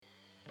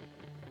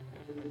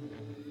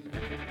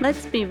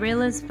Let's be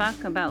real as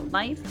fuck about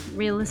life,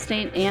 real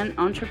estate, and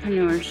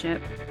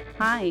entrepreneurship.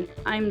 Hi,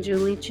 I'm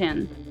Julie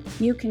Chin.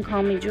 You can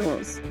call me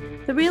Jules.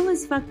 The Real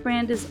as Fuck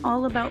brand is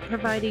all about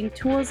providing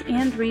tools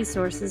and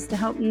resources to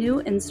help new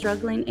and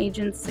struggling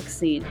agents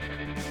succeed.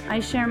 I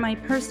share my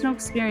personal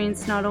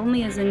experience not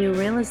only as a new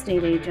real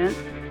estate agent,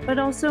 but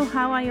also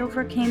how I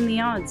overcame the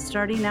odds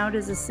starting out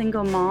as a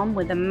single mom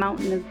with a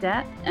mountain of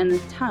debt and a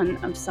ton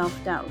of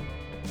self-doubt.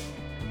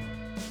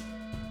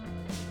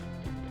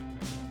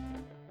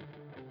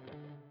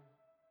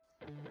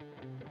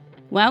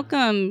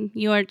 Welcome.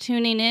 You are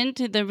tuning in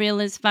to the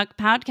Real as Fuck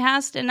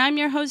podcast, and I'm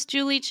your host,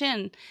 Julie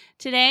Chin.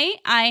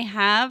 Today, I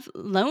have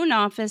loan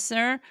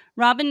officer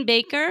Robin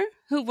Baker,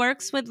 who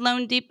works with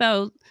Loan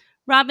Depot.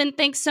 Robin,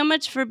 thanks so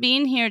much for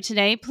being here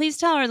today. Please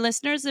tell our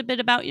listeners a bit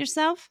about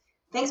yourself.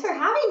 Thanks for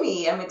having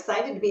me. I'm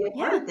excited to be a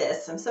part of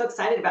this. I'm so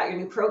excited about your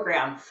new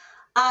program.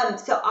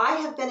 So I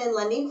have been in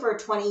lending for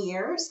 20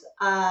 years.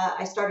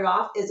 I started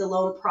off as a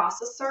loan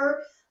processor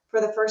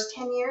for the first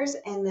 10 years,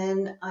 and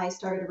then I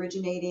started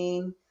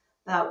originating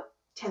about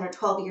 10 or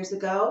 12 years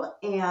ago.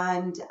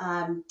 And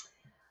I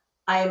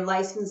am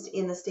licensed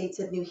in the states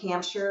of New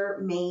Hampshire,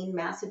 Maine,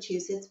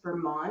 Massachusetts,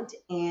 Vermont,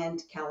 and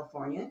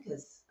California,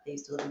 because I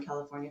used to live in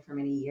California for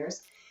many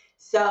years.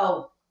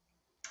 So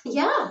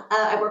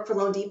I work for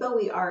Loan Depot.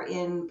 We are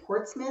in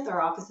Portsmouth. Our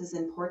office is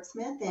in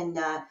Portsmouth, and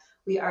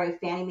we are a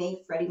Fannie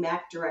Mae, Freddie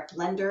Mac direct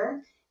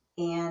lender,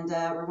 and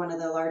we're one of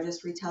the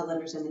largest retail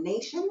lenders in the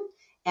nation.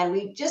 And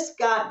we just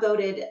got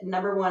voted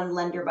number one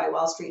lender by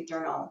Wall Street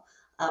Journal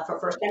for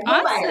first-time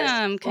homebuyers.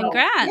 Awesome. So,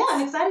 Congrats.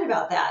 I'm excited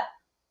about that.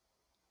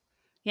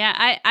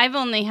 Yeah, I've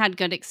only had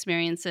good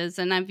experiences,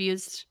 and I've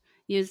used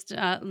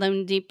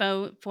Loan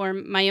Depot for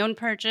my own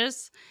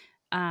purchase,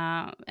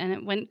 and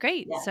it went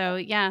great. Yeah. So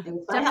yeah, It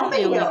was fun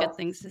definitely helping only you. good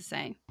things to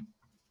say.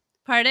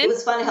 Pardon? It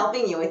was fun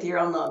helping you with your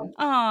own loan.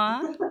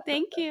 Aw,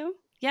 thank you.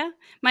 Yeah,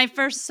 my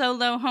first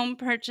solo home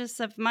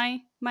purchase of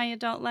my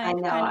adult life. I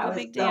know. Kind of I a was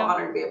big so deal.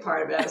 honored to be a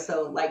part of it. I was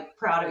so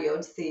proud of you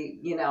to see,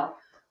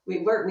 we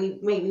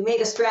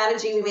made a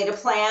strategy, we made a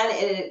plan,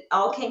 and it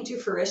all came to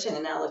fruition.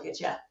 And now look at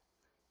you.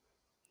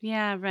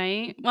 Yeah,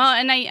 right. Well,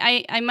 and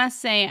I must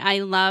say, I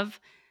love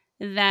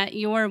that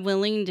you're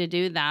willing to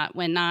do that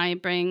when I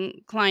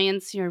bring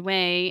clients your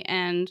way,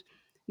 and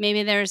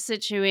maybe their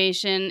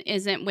situation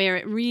isn't where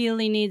it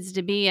really needs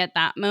to be at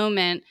that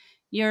moment.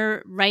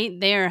 You're right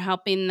there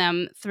helping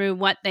them through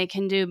what they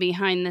can do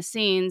behind the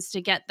scenes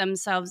to get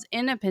themselves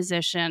in a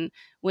position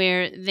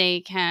where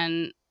they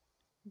can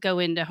go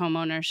into home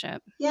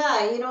ownership.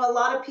 Yeah, a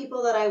lot of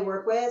people that I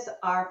work with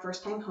are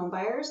first-time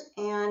homebuyers,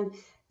 and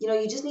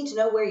you just need to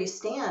know where you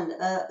stand.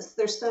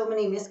 There's so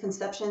many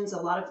misconceptions. A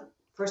lot of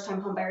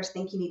first-time homebuyers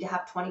think you need to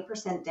have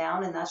 20%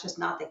 down, and that's just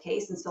not the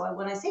case. And so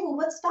when I say, well,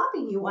 what's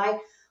stopping you? Why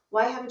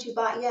haven't you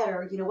bought yet?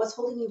 Or what's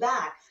holding you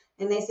back?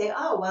 And they say,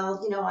 oh, well,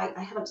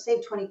 I haven't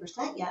saved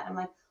 20% yet. I'm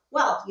like,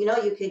 well, you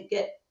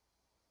could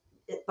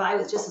buy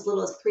with just as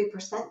little as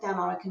 3% down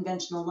on a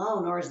conventional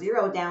loan, or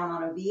zero down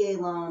on a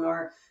VA loan,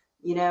 or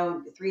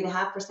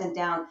 3.5%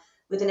 down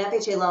with an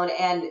FHA loan.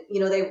 And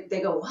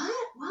they go, what?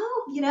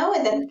 Whoa,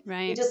 and then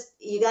Right.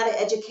 you got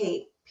to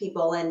educate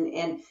people.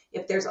 And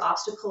if there's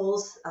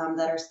obstacles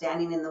that are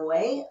standing in the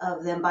way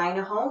of them buying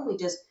a home, we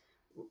just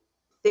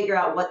figure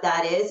out what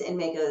that is and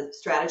make a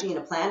strategy and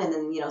a plan. And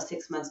then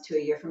 6 months to a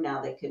year from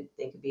now, they could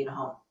be in a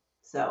home.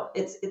 So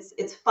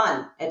it's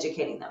fun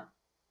educating them.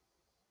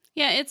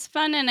 Yeah, it's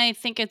fun, and I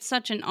think it's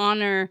such an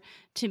honor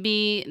to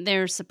be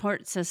their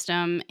support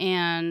system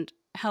and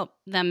help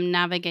them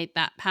navigate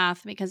that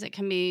path, because it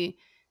can be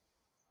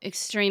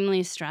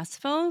extremely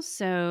stressful.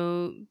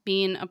 So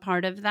being a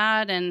part of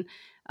that and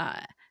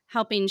uh,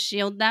 helping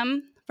shield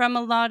them from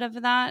a lot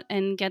of that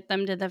and get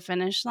them to the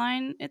finish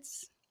line,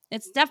 it's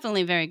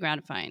definitely very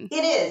gratifying.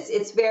 It is.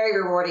 It's very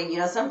rewarding.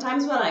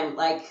 Sometimes when I'm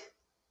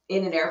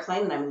in an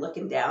airplane and I'm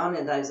looking down,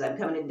 and as I'm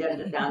coming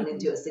down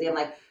into a city, I'm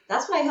like,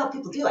 that's what I help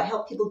people do. I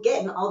help people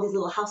get in all these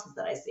little houses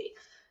that I see.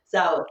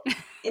 So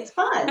it's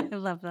fun. I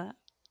love that.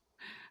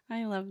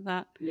 I love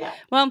that. Yeah.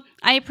 Well,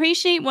 I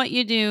appreciate what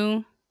you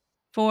do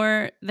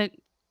for the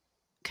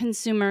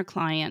consumer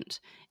client,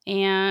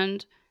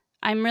 and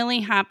I'm really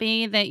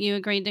happy that you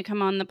agreed to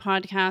come on the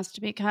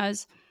podcast,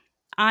 because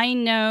I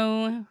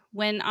know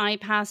when I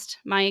passed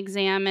my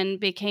exam and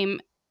became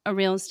a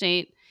real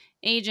estate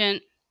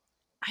agent,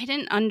 I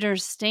didn't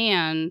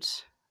understand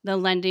the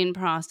lending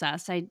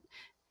process.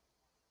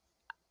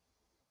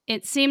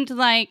 It seemed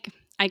like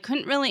I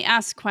couldn't really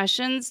ask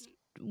questions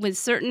with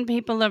certain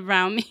people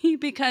around me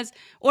because,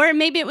 or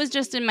maybe it was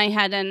just in my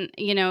head, and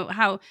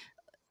how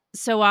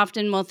so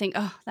often we'll think,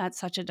 oh, that's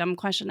such a dumb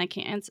question, I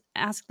can't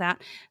ask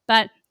that.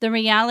 But the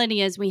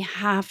reality is we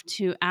have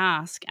to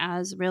ask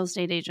as real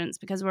estate agents,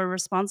 because we're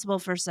responsible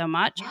for so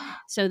much. Yeah.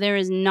 So there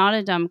is not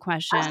a dumb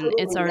question.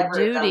 Absolutely It's our never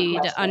a dumb duty to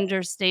question.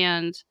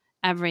 understand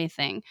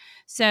everything.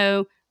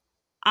 So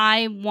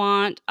I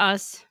want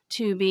us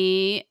to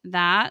be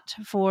that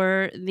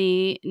for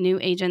the new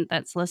agent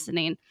that's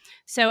listening.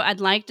 So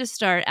I'd like to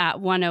start at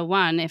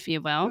 101, if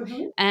you will.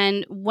 Mhm.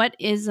 And what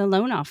is a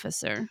loan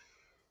officer?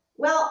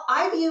 Well,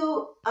 I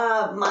view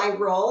my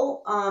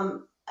role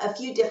a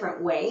few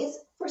different ways.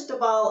 First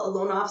of all, a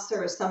loan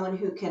officer is someone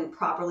who can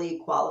properly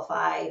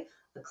qualify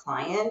a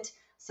client,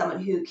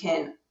 someone who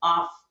can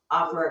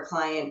offer a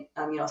client,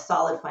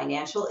 solid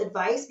financial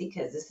advice,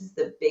 because this is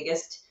the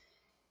biggest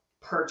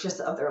purchase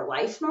of their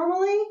life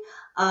normally.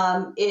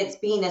 It's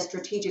being a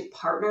strategic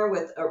partner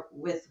with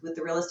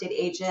the real estate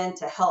agent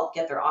to help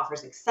get their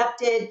offers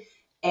accepted.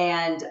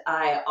 And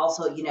I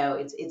also,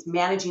 it's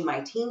managing my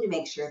team to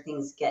make sure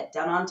things get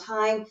done on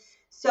time.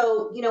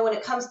 So, when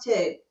it comes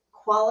to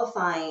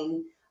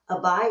qualifying a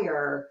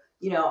buyer,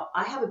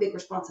 I have a big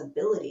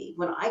responsibility.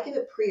 When I give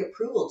a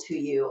pre-approval to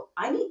you,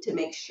 I need to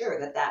make sure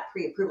that that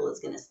pre-approval is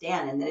going to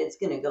stand and that it's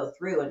going to go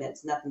through and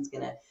nothing's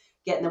going to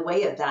get in the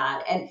way of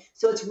that. And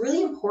so it's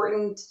really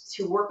important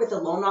to work with a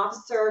loan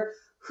officer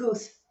who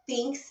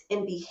thinks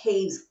and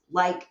behaves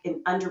like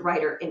an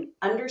underwriter and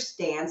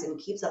understands and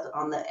keeps up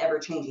on the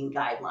ever-changing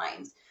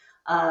guidelines.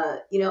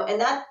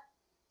 And that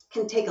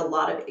can take a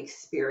lot of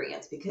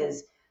experience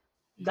because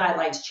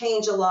guidelines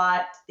change a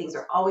lot, things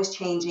are always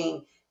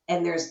changing,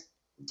 and there's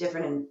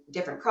different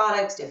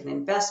products, different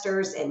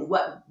investors, and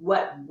what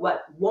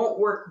won't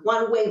work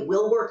one way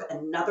will work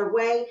another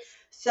way.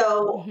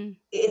 So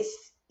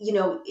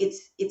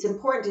it's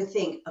important to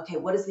think, okay,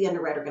 what is the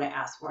underwriter going to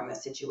ask for in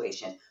this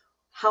situation?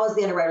 How is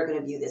the underwriter going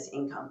to view this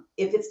income?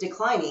 If it's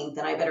declining,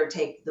 then I better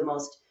take the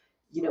most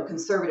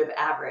conservative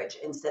average.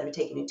 Instead of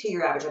taking a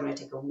 2-year average, I'm going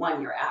to take a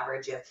 1-year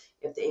average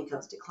if the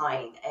income's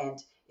declining. And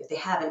if they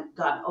haven't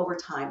gotten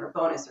overtime or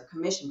bonus or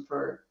commission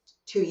for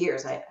 2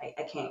 years, I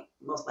can't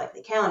most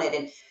likely count it.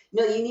 And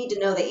you need to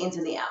know the ins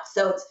and the outs.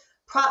 So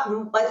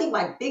I think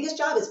my biggest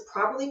job is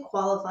properly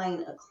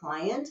qualifying a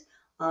client,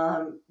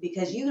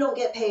 because you don't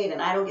get paid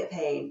and I don't get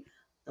paid.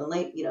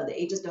 The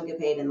agents don't get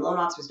paid and loan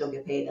officers don't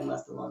get paid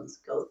unless the loans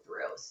go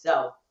through.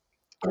 So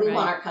we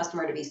want our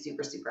customer to be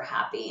super, super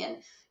happy, and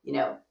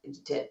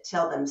to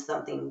tell them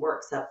something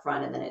works up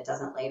front and then it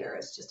doesn't later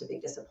is just a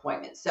big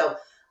disappointment. So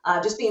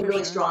just being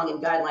really strong in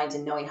guidelines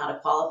and knowing how to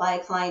qualify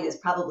a client is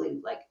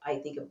probably, I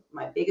think, of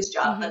my biggest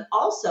job. But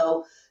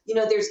also,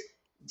 there's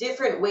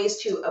different ways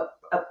to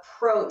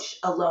approach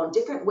a loan,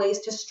 different ways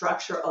to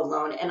structure a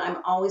loan. And I'm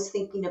always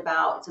thinking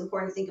about, it's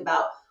important to think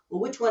about, well,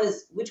 which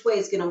way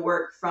is going to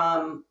work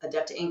from a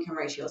debt to income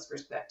ratios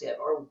perspective,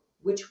 or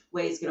which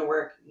way is going to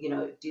work,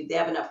 do they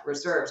have enough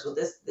reserves? Well,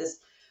 this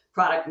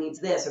product needs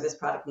this, or this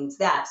product needs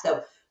that.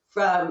 So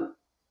from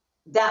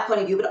that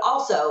point of view, but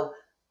also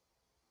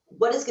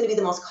what is going to be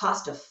the most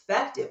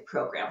cost-effective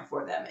program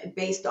for them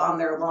based on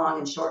their long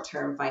and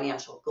short-term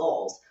financial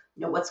goals?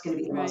 What's going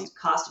to be the most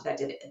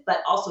cost-effective,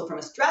 but also from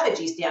a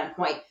strategy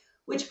standpoint,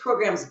 which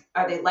programs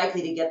are they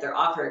likely to get their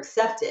offer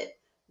accepted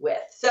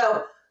with?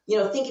 So,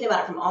 thinking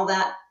about it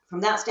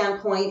from that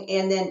standpoint,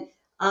 and then,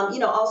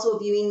 also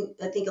viewing,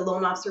 I think a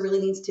loan officer really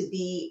needs to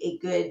be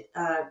a good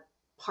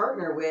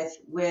partner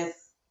with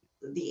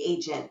the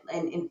agent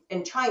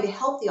and trying to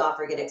help the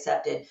offer get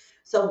accepted.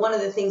 So one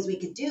of the things we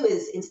could do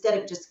is, instead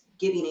of just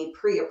giving a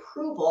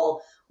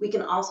pre-approval, we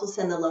can also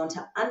send the loan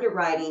to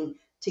underwriting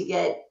to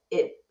get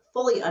it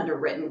fully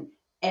underwritten.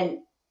 And,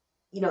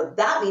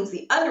 that means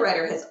the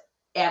underwriter has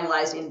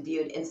analyzed and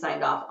viewed and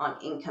signed off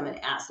on income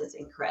and assets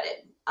and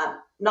credit.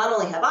 Not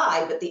only have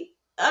I, but the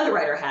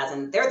underwriter has,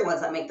 and they're the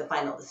ones that make the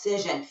final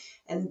decision.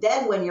 And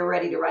then when you're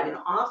ready to write an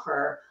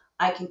offer,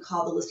 I can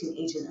call the listing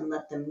agent and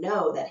let them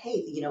know that,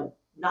 hey,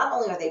 not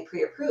only are they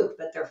pre-approved,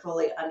 but they're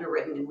fully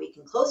underwritten and we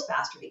can close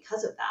faster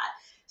because of that.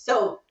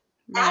 So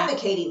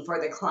advocating for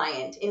the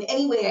client in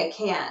any way I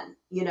can,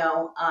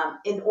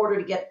 in order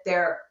to get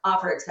their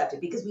offer accepted,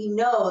 because we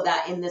know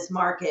that in this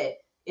market,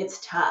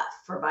 it's tough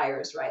for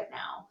buyers right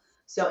now.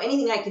 So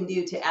anything I can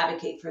do to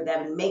advocate for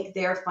them and make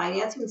their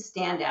financing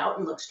stand out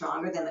and look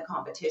stronger than the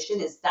competition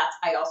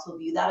I also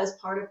view that as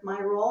part of my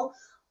role.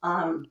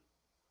 And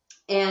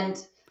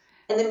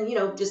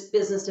then, just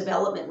business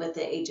development with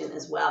the agent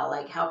as well.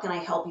 Like, how can I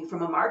help you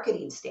from a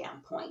marketing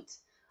standpoint?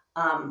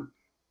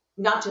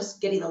 Not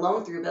just getting the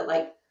loan through,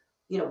 but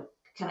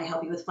can I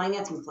help you with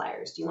financing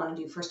flyers? Do you want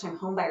to do first-time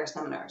homebuyer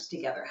seminars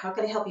together? How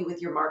can I help you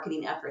with your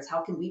marketing efforts?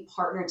 How can we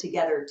partner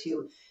together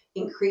to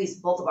increase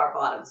both of our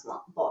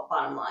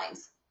bottom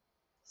lines?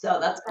 So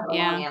that's kind of a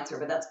long answer,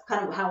 but that's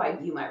kind of how I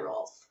view my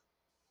roles.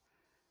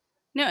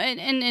 No,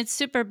 and it's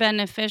super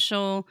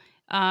beneficial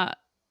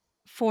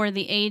for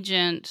the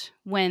agent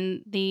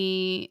when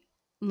the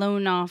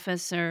loan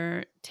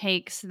officer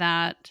takes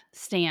that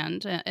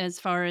stand as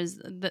far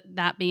as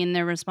that being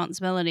their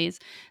responsibilities.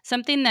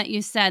 Something that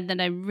you said that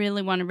I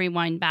really want to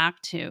rewind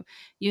back to,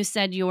 you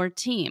said your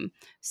team.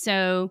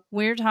 So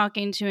we're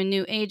talking to a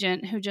new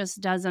agent who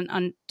just doesn't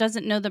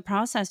know the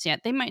process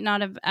yet. They might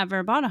not have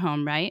ever bought a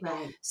home, right?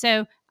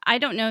 So I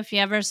don't know if you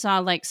ever saw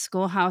like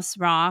Schoolhouse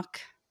Rock,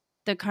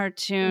 the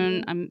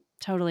cartoon. I'm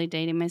totally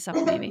dating myself,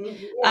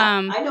 maybe.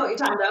 I know what you're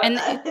talking about.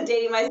 And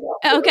dating myself.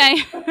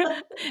 Okay.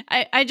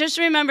 I just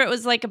remember it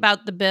was like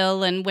about the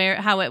bill and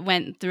how it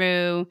went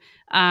through,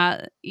 all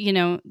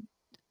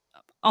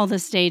the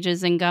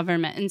stages in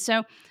government. And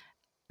so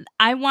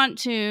I want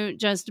to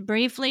just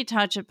briefly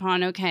touch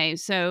upon, okay,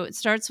 so it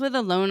starts with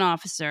a loan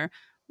officer.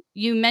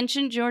 You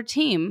mentioned your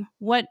team.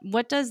 What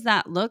does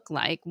that look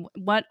like?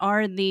 What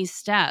are these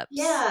steps?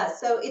 Yeah,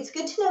 so it's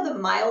good to know the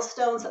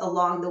milestones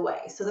along the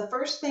way. So the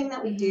first thing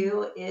that we Hmm.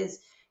 do is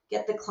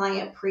get the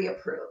client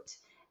pre-approved.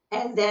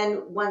 And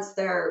then once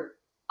their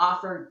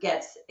offer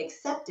gets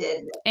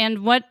accepted,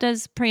 And what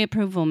does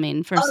pre-approval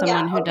mean for oh yeah,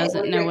 someone who okay, let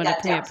doesn't me know break what a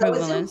that down. So it's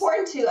pre-approval is?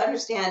 important to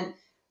understand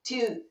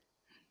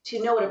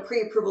to know what a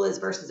pre-approval is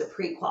versus a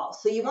pre-qual.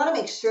 So you want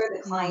to make sure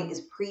the client Mm-hmm.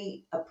 is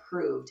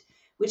pre-approved,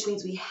 which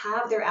means we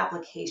have their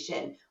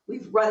application,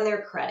 we've run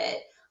their credit,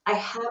 I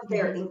have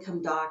their Mm-hmm.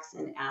 income docs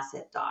and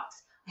asset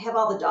docs, I have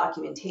all the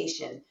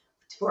documentation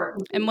for a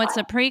And complete what's a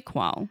file.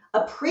 pre-qual?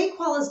 A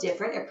pre-qual is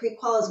different. A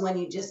pre-qual is when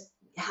you just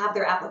have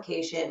their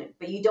application,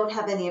 but you don't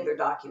have any of their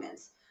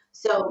documents.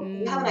 So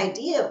you have an Mm.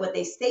 idea of what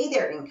they say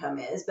their income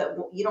is, but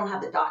you don't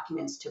have the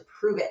documents to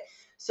prove it.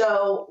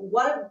 So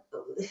what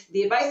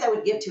the advice I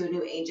would give to a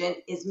new agent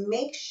is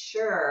make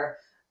sure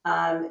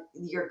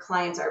your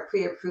clients are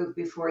pre-approved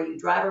before you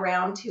drive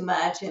around too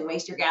much and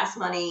waste your gas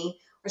money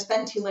or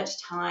spend too much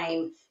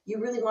time. You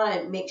really want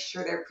to make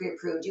sure they're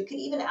pre-approved. You could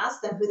even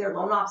ask them who their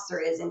loan officer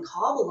is and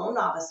call the loan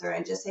officer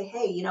and just say,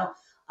 hey,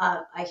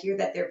 I hear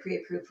that they're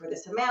pre-approved for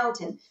this amount,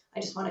 and I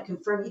just want to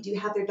confirm you do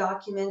have their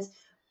documents.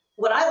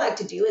 What I like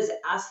to do is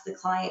ask the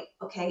client,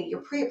 okay, you're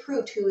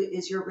pre-approved. Who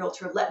is your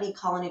realtor? Let me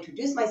call and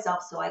introduce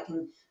myself so I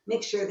can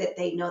make sure that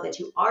they know that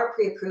you are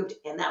pre-approved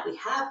and that we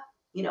have,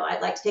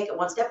 I'd like to take it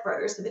one step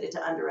further, submit it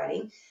to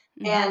underwriting,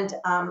 Mm-hmm.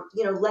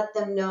 and let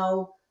them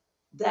know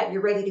that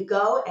you're ready to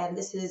go and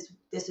this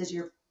is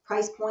your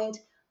price point.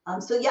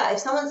 So yeah, if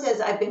someone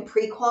says I've been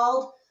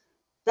pre-qualified,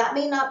 that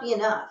may not be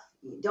enough.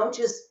 Don't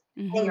just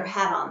hang Mm-hmm. your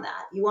hat on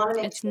that. You want to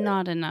make It's sure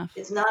not enough.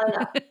 it's not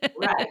enough.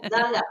 Right. It's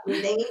not enough.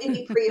 They need to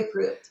be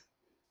pre-approved.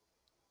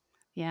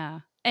 Yeah.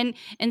 And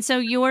so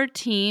your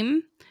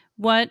team,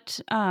 what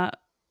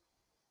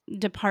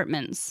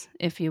departments,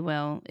 if you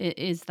will,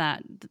 is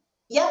that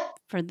Yep.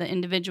 for the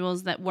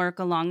individuals that work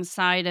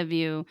alongside of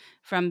you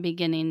from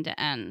beginning to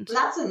And end?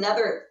 that's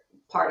another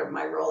part of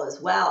my role as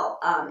well,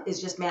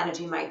 is just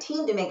managing my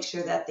team to make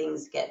sure that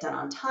things get done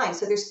on time.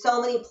 So there's so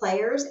many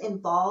players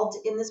involved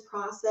in this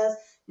process.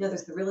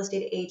 There's the real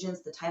estate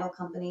agents, the title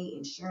company,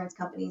 insurance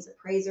companies,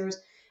 appraisers,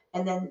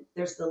 and then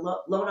there's the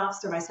loan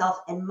officer, myself,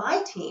 and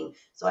my team.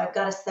 So I've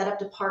got a setup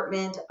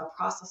department, a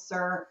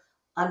processor,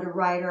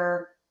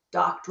 underwriter,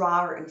 doc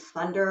drawer, and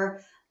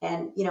funder.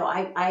 And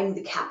I'm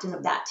the captain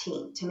of that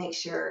team to make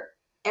sure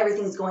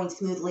everything's going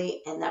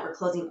smoothly and that we're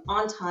closing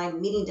on time,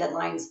 meeting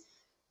deadlines,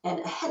 and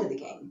ahead of the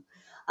game.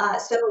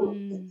 So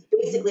Mm-hmm.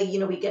 basically,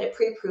 we get it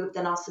pre-approved,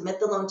 then I'll submit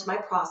the loan to my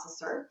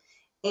processor,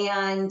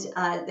 and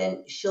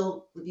then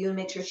she'll review and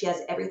make sure she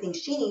has everything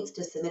she needs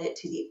to submit it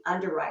to the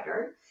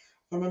underwriter.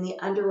 And then the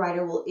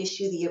underwriter will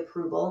issue the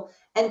approval.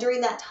 And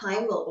during that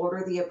time, we'll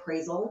order the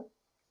appraisal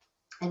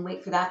and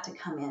wait for that to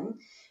come in.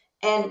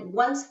 And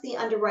once the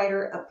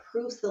underwriter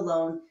approves the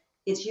loan,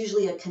 it's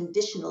usually a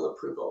conditional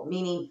approval,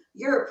 meaning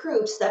you're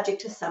approved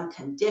subject to some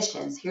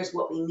conditions. Here's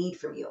what we need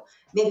from you.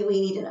 Maybe we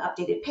need an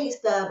updated pay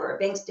stub or a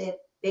bank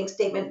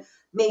statement.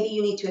 Maybe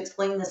you need to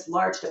explain this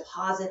large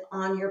deposit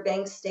on your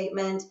bank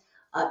statement,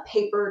 a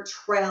paper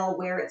trail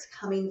where it's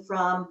coming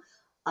from.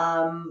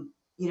 Um,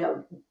 you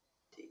know,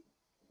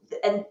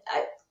 and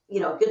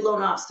good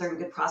loan officer and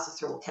good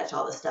processor will catch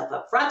all this stuff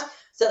up front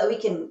so that we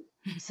can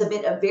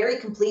submit a very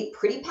complete,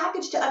 pretty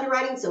package to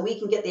underwriting so we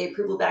can get the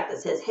approval back that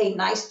says, hey,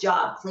 nice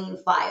job, clean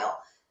file,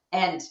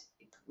 and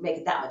make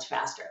it that much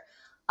faster.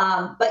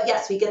 But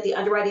yes, we get the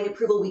underwriting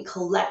approval. We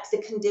collect the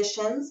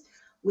conditions.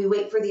 We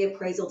wait for the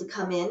appraisal to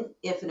come in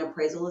if an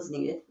appraisal is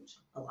needed, which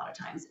a lot of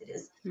times it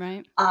is.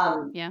 Right.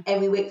 Yeah. And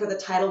we wait for the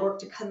title work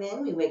to come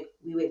in. We wait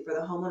for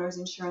the homeowner's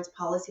insurance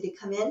policy to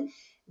come in.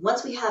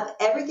 Once we have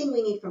everything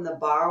we need from the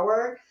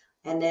borrower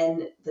and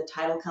then the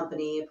title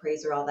company,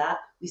 appraiser, all that,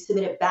 we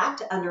submit it back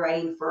to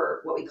underwriting for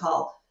what we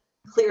call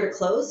clear to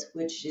close,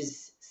 which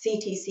is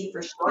CTC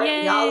for short.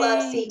 We all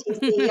love Yay.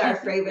 CTC, our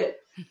favorite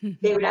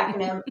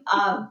acronym.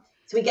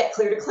 So we get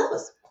clear to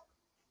close.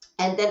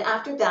 And then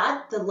after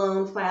that, the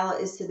loan file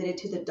is submitted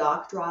to the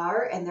doc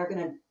drawer, and they're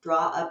going to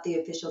draw up the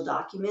official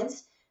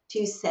documents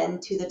to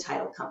send to the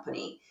title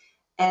company.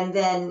 And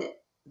then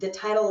the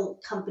title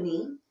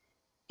company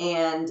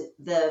and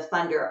the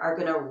funder are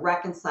going to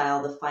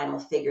reconcile the final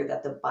figure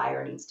that the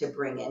buyer needs to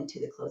bring into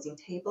the closing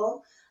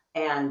table.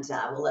 And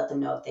we'll let them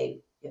know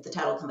if the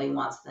title company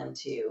wants them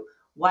to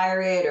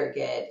wire it or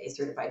get a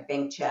certified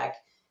bank check.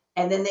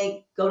 And then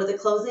they go to the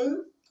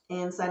closing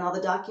and sign all the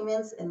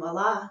documents, and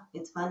voila,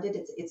 it's funded,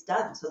 it's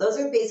done. So those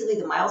are basically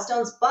the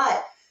milestones.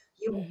 But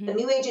a Hmm.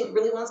 new agent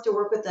really wants to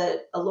work with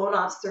a loan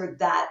officer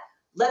that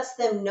lets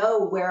them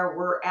know where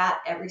we're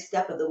at every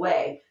step of the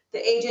way.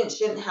 The agent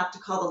shouldn't have to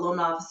call the loan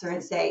officer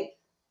and say,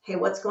 hey,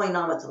 what's going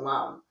on with the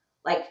loan?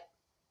 Like,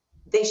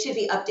 they should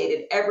be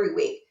updated every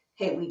week.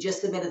 Hey, we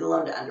just submitted the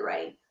loan to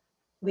underwriting.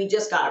 We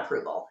just got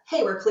approval.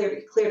 Hey, we're clear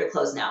to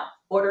close now.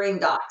 Ordering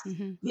docs.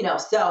 Hmm.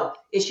 So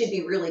it should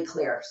be really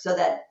clear so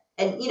that,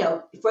 and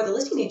for the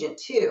listing agent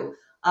too,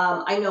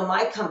 I know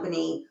my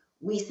company,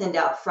 we send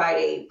out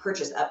Friday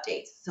purchase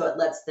updates, so it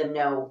lets them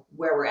know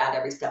where we're at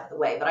every step of the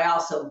way. But I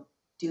also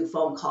do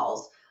phone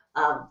calls,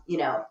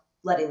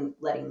 letting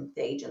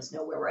the agents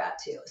know where we're at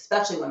too,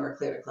 especially when we're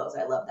clear to close.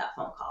 I love that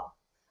phone call,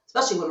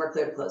 especially when we're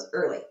clear to close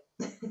early.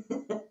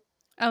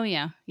 Oh,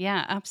 yeah.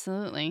 Yeah,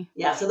 absolutely.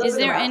 Yeah, so those Is are the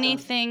there milestones.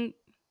 anything,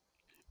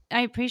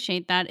 I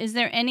appreciate that. Is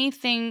there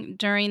anything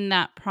during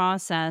that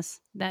process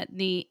that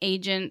the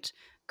agent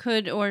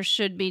could or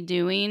should be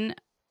doing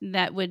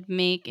that would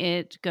make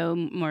it go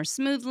more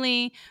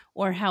smoothly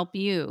or help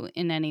you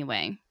in any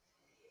way?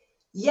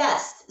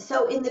 Yes.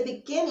 So in the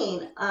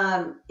beginning,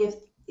 if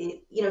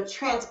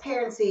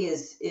transparency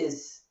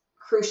is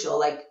crucial.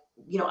 Like,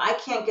 I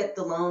can't get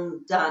the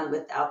loan done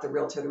without the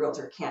realtor. The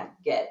realtor can't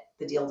get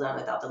the deal done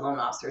without the loan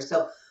officer.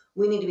 So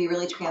we need to be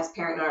really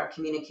transparent in our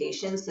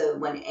communication. So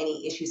when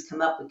any issues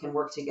come up, we can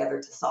work together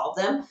to solve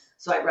them.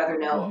 So I'd rather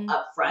know Hmm.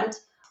 up front.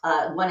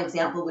 One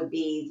example would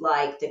be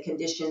like the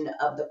condition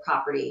of the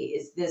property.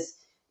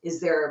 Is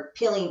there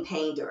peeling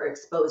paint or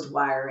exposed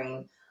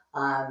wiring?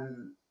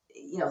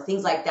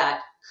 Things like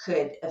that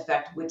could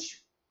affect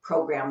which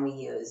program we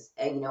use.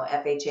 And,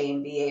 FHA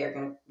and VA are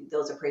going to,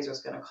 those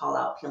appraisers going to call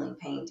out peeling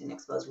paint and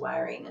exposed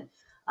wiring.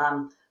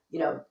 And, you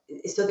know,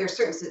 so there's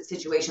certain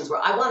situations where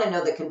I want to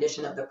know the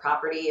condition of the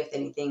property if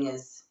anything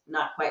is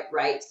not quite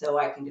right, so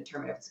I can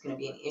determine if it's going to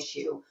be an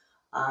issue.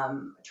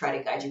 Try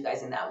to guide you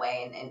guys in that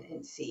way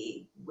and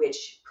see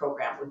which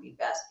program would be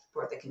best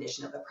for the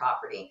condition of the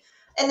property.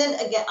 And then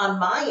again, on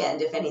my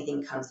end, if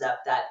anything comes up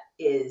that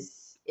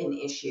is an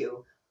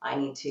issue, I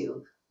need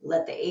to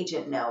let the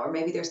agent know, or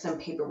maybe there's some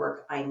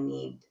paperwork I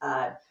need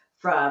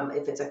from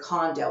if it's a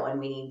condo and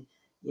we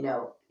need,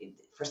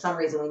 for some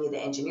reason we need the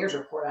engineer's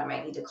report. I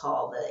might need to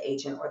call the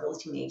agent or the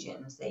listing agent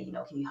and say,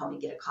 can you help me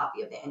get a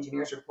copy of the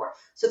engineer's report?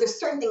 So there's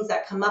certain things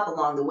that come up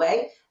along the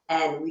way,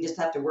 and we just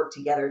have to work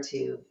together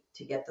to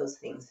get those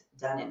things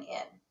done and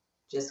in.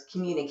 Just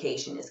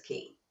communication is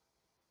key.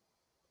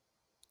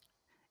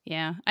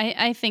 Yeah,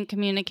 I think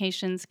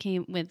communication's key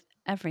with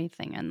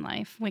everything in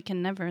life. We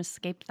can never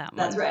escape that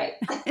That's one. right.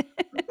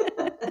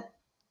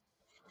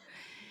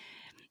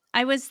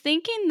 I was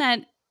thinking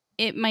that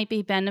it might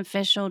be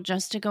beneficial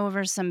just to go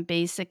over some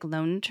basic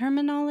loan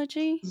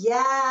terminology.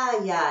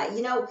 Yeah,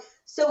 yeah.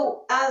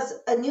 So as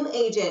a new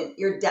agent,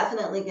 they're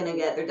definitely going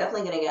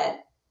to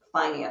get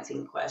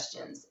financing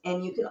questions.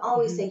 And you can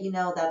always Hmm. say,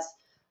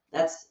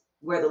 that's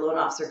where the loan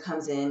officer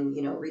comes in,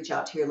 reach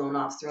out to your loan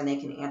officer and they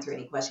can answer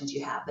any questions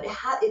you have. But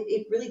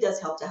it really does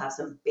help to have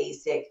some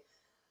basic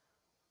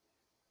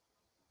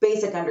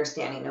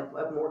understanding of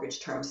mortgage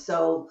terms.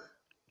 So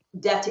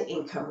debt to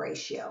income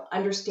ratio,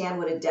 understand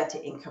what a debt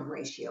to income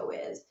ratio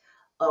is,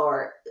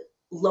 or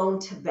loan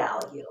to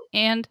value.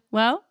 And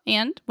what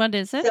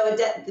is it? So a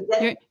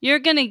debt. You're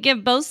going to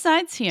give both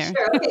sides here.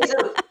 Sure. Okay.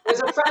 So there's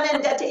a front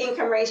end debt to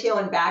income ratio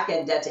and back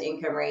end debt to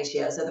income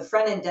ratio. So the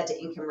front end debt to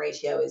income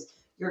ratio is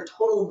your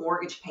total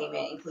mortgage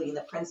payment, including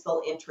the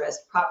principal,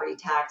 interest, property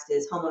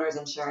taxes, homeowners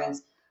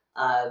insurance,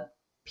 uh,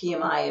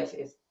 PMI,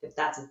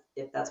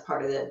 if that's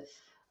part of the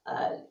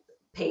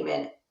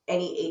payment,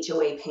 any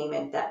HOA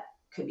payment that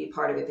could be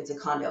part of it if it's a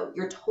condo.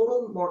 Your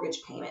total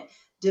mortgage payment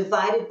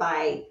divided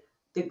by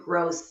the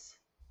gross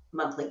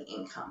monthly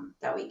income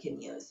that we can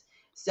use.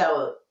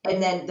 So,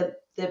 and then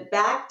the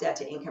back debt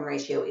to income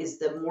ratio is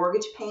the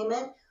mortgage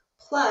payment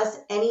plus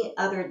any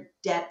other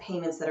debt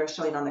payments that are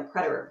showing on the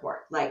credit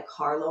report, like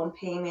car loan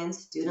payments,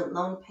 student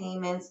loan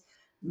payments,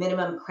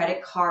 minimum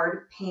credit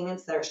card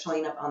payments that are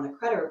showing up on the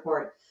credit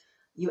report.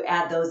 You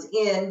add those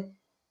in,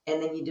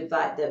 and then you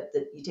divide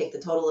you take the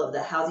total of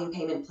the housing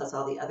payment plus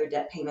all the other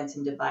debt payments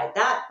and divide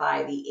that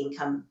by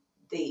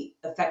the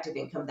effective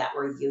income that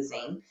we're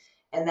using.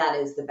 And that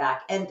is the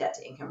back end debt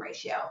to income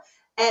ratio.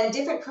 And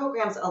different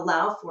programs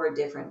allow for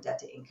different debt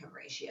to income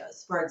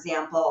ratios. For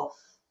example,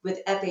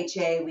 with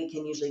FHA, we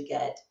can usually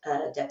get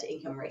a debt to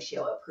income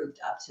ratio approved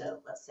up to,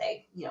 let's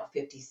say,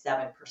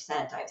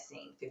 57%, I've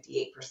seen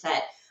 58%.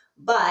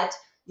 But,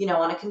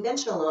 on a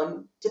conventional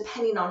loan,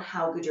 depending on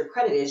how good your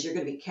credit is, you're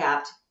going to be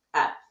capped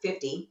at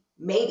 50,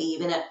 maybe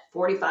even at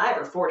 45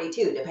 or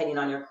 42, depending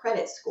on your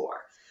credit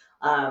score.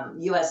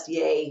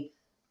 USDA,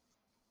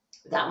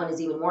 that one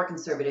is even more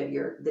conservative.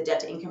 The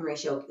debt to income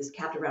ratio is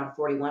capped around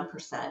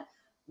 41%.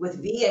 With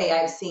VA,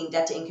 I've seen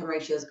debt to income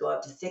ratios go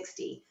up to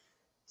 60.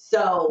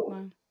 So,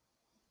 Wow.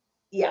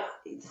 yeah,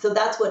 so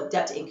that's what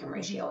debt to income Hmm.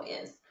 ratio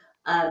is.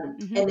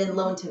 Hmm. And then Hmm.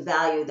 loan to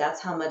value,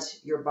 that's how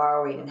much you're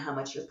borrowing and how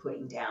much you're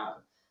putting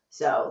down.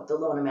 So the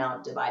loan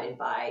amount divided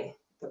by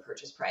the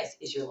purchase price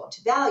is your loan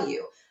to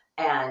value.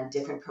 And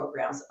different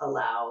programs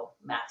allow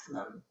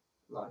maximum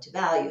loan to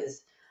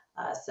values.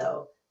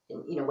 So,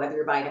 whether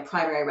you're buying a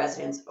primary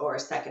residence or a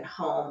second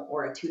home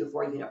or a 2 to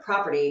 4 unit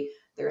property,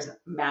 there's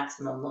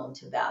maximum loan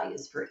to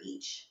values for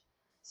each.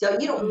 So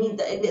you don't Hmm. need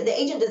the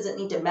agent doesn't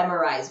need to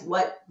memorize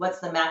what's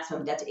the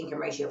maximum debt to income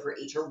ratio for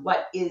each, or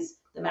what is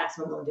the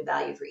maximum loan to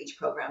value for each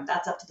program.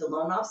 That's up to the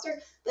loan officer,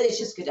 but it's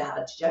just good to have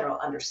a general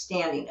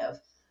understanding of,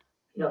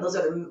 Hmm. those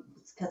are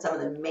some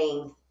of the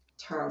main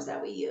terms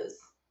that we use.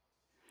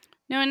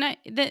 No, and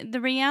the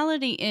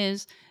reality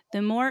is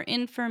the more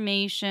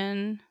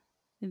information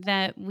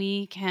that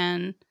we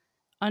can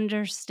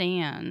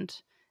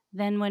understand,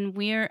 then when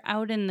we're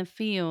out in the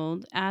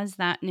field as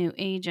that new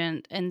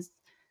agent and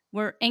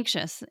we're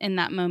anxious in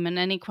that moment,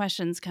 any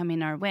questions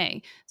coming our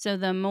way. So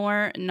the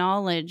more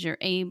knowledge you're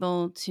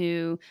able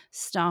to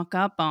stock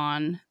up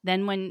on,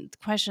 then when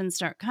questions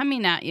start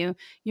coming at you,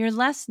 you're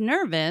less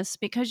nervous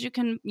because you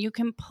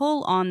can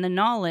pull on the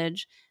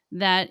knowledge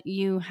that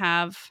you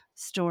have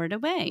stored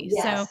away. So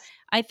Yes,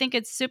 I think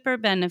it's super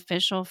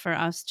beneficial for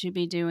us to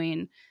be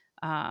doing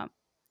uh,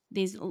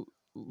 these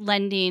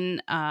lending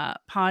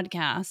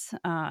podcasts.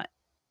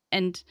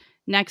 And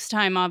next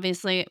time,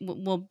 obviously,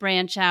 we'll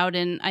branch out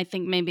and I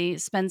think maybe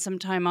spend some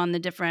time on the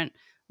different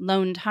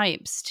loan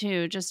types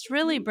too. Just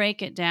really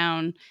break it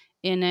down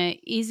in a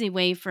easy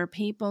way for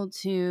people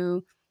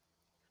to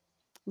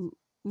l-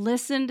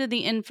 listen to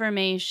the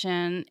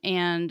information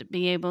and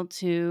be able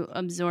to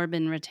absorb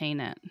and retain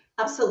it.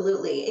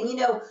 absolutely.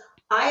 And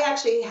I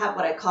actually have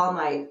what I call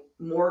my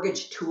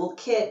mortgage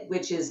toolkit,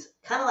 which is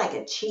kind of like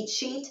a cheat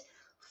sheet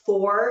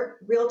for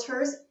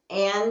realtors.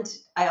 And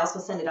I also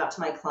send it out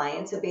to my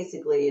clients. So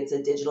basically, it's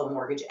a digital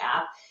mortgage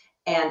app.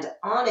 And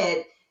on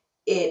it,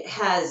 it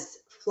has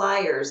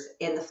flyers.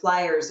 And the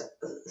flyers,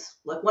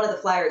 like one of the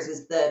flyers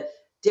is the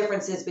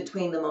differences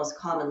between the most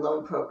common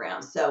loan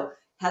programs. So it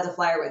has a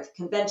flyer with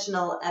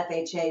conventional,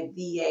 FHA,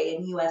 VA,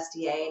 and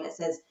USDA. And it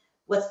says,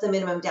 what's the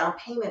minimum down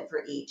payment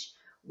for each?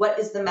 What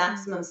is the Mm.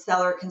 maximum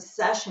seller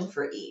concession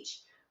for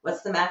each?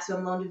 What's the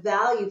maximum loan to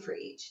value for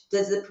each?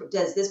 Does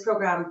this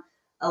program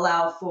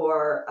allow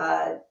for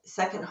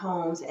second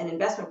homes and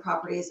investment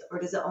properties, or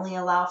does it only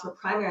allow for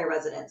primary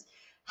residence?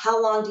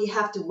 How long do you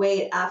have to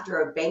wait after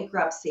a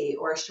bankruptcy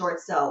or a short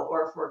sale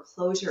or a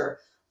foreclosure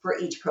for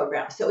each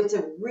program? So it's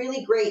a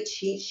really great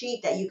cheat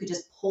sheet that you could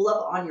just pull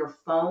up on your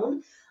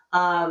phone.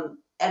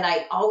 And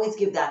I always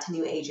give that to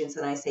new agents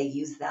and I say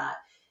use that.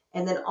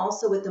 And then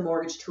also with the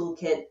mortgage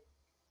toolkit,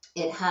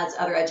 it has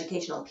other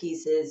educational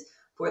pieces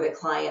for the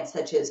client,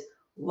 such as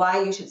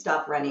why you should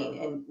stop running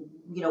and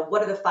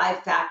what are the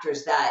 5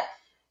 factors that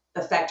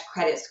affect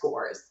credit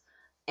scores.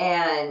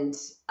 And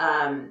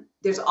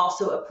there's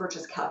also a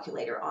purchase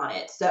calculator on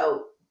it.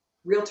 So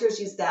realtors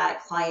use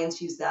that,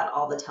 clients use that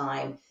all the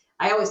time.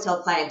 I always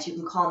tell clients you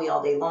can call me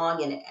all day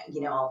long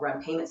and I'll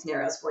run payment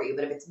scenarios for you.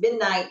 But if it's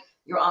midnight,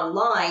 you're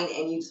online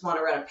and you just want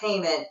to run a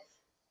payment,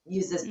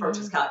 use this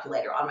purchase Mhm.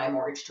 calculator on my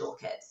mortgage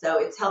toolkit. So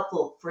it's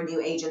helpful for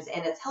new agents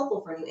and it's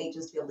helpful for new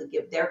agents to be able to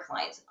give their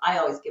clients. I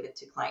always give it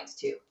to clients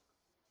too.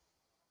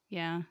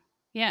 Yeah.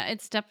 Yeah,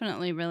 it's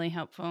definitely really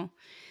helpful.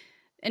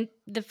 And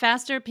the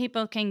faster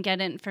people can get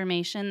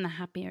information, the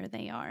happier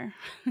they are.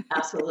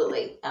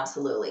 Absolutely.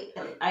 Absolutely.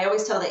 And I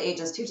always tell the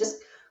agents to just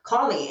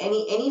call me.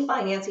 Any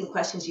financing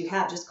questions you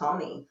have, just call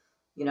me,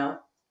 you know.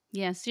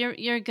 Yes,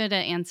 you're good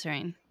at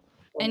answering.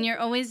 And you're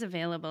always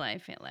available, I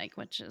feel like,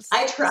 which I is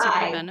super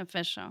try.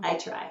 beneficial. I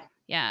try.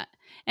 Yeah.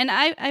 And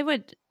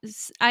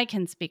I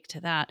can speak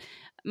to that.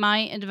 My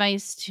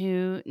advice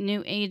to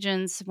new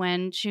agents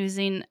when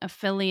choosing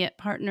affiliate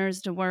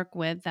partners to work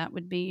with, that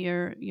would be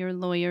your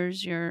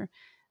lawyers, your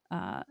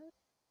uh,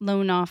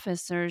 loan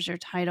officers, your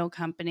title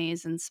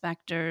companies,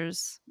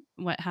 inspectors,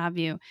 what have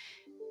you.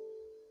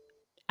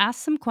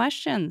 Ask some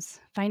questions.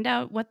 Find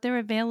out what their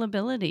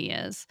availability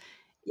is.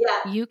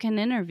 Yeah. You can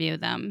interview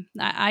them.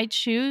 I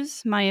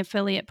choose my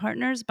affiliate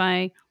partners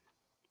by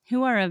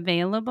who are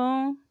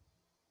available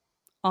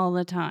all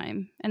the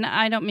time. And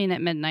I don't mean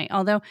at midnight,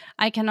 although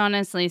I can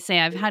honestly say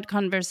I've had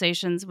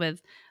conversations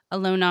with a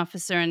loan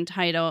officer and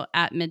title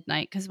at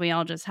midnight because we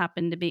all just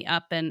happened to be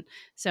up. And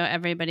so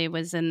everybody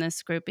was in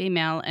this group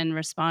email and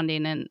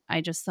responding. And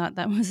I just thought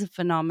that was a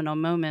phenomenal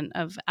moment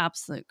of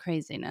absolute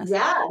craziness.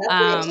 Yeah, that's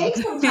what it Um,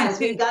 takes sometimes.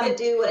 We've got to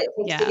do what it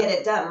takes to yeah. get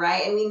it done,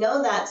 right? And we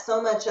know that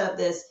so much of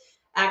this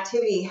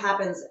activity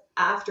happens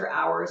after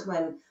hours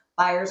when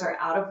buyers are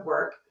out of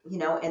work,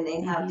 and they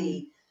have Hmm.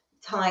 the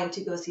time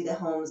to go see the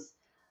homes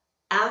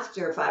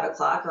after 5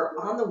 o'clock or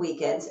on the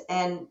weekends.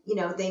 And,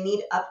 they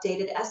need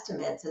updated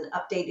estimates and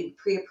updated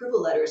pre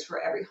approval letters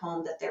for every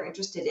home that they're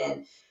interested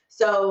in.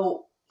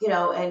 So,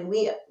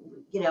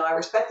 and I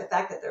respect the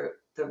fact that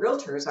the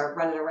realtors are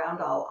running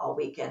around all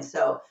weekend.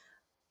 So,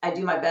 I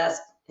do my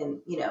best,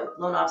 and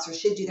loan officers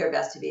should do their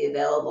best to be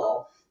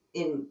available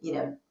in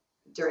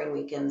during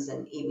weekends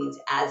and evenings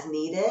as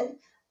needed,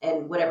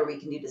 and whatever we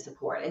can do to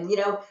support. And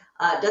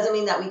doesn't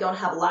mean that we don't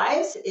have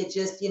lives. It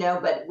just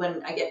but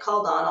when I get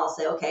called on, I'll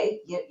say,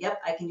 okay,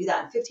 yep, I can do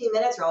that in 15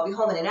 minutes, or I'll be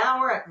home in an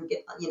hour. I can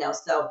get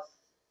so.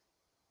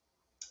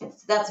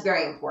 That's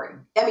very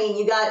important. I mean,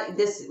 you got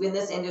this in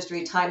this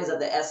industry. Time is of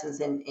the essence,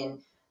 and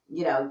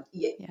you know,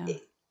 Yeah.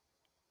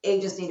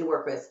 agents need to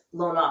work with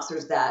loan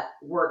officers that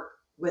work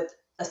with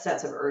a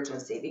sense of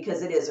urgency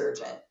because it is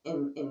urgent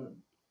in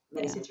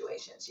many Yeah.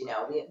 situations. You Yeah,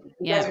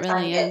 guys it are trying to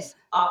really get is.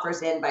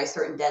 offers in by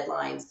certain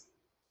deadlines.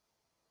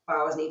 I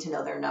always need to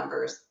know their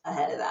numbers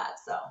ahead of that.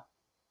 So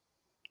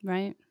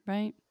Right.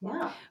 Right.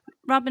 yeah.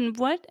 Robin,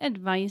 what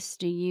advice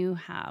do you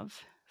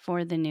have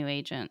for the new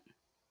agent?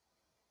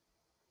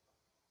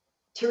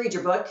 to read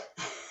your book.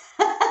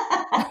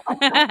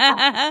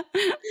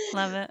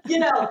 Love it. You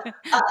know,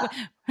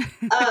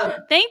 uh,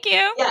 Thank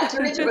you. yeah,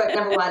 to read your book,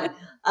 number one.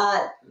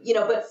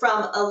 But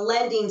from a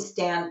lending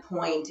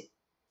standpoint,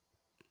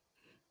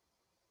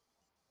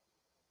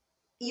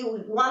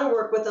 you want to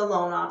work with a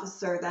loan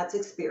officer that's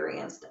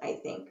experienced, I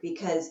think,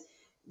 because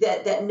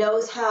that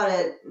knows how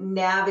to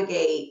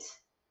navigate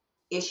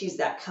issues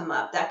that come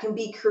up, that can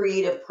be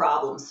creative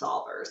problem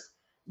solvers,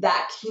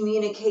 that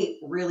communicate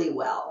really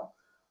well.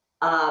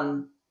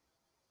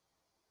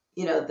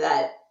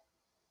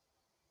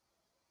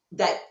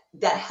 That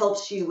that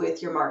helps you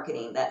with your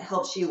marketing, that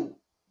helps you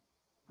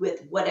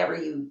with whatever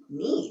you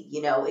need.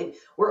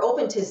 We're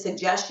open to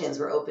suggestions.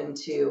 We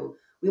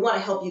want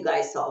to help you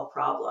guys solve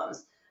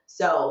problems.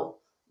 So,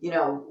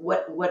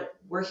 what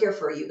we're here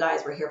for you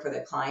guys, we're here for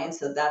the clients.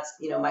 So that's,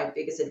 my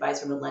biggest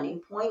advice from a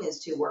lending point is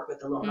to work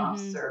with a loan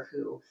officer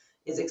who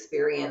is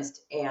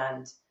experienced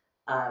and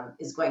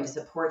is going to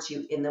support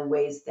you in the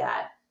ways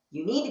that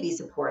you need to be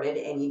supported.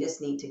 And you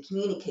just need to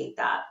communicate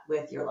that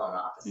with your loan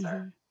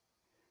officer.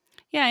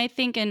 Yeah, I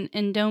think,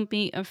 and don't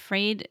be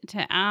afraid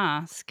to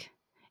ask.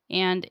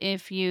 And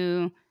if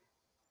you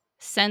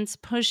sense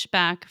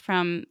pushback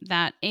from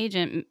that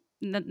agent,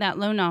 that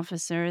loan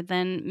officer,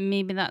 then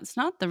maybe that's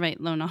not the right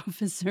loan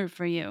officer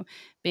for you.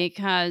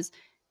 Because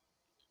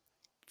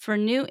for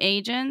new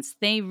agents,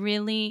 they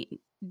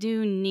really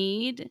do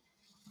need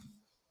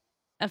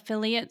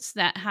affiliates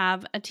that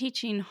have a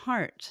teaching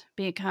heart,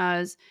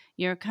 because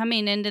you're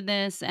coming into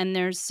this and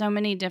there's so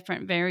many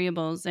different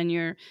variables and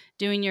you're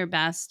doing your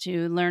best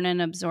to learn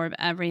and absorb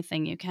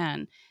everything you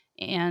can.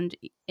 And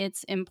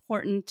it's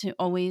important to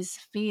always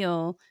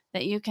feel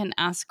that you can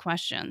ask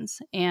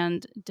questions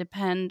and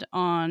depend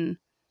on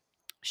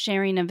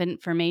sharing of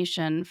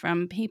information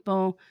from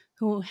people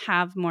who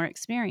have more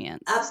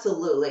experience.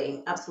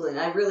 Absolutely. Absolutely.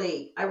 And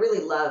I really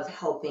love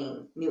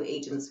helping new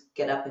agents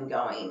get up and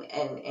going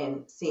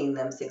and seeing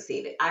them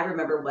succeed. I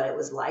remember what it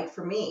was like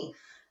for me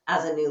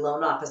as a new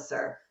loan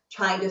officer,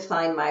 trying to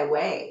find my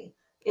way.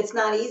 It's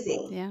not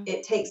easy. Yeah.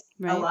 It takes a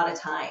Right. lot of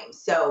time.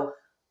 So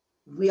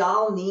we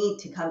all need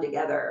to come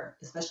together,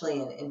 especially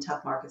in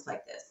tough markets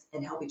like this,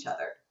 and help each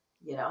other,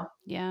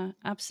 Yeah,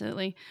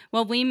 absolutely.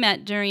 Well, we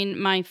met during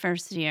my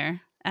first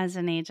year as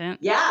an agent.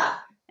 Yeah.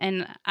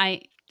 And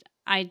I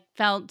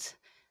felt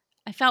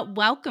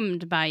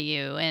welcomed by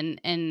you,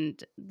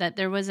 and that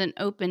there was an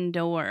open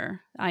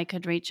door. I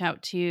could reach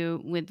out to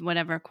you with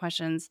whatever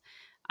questions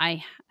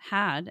I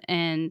had,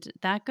 and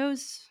that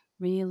goes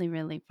really,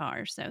 really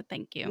far. So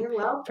thank you You're for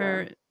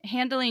welcome.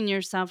 handling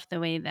yourself the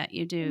way that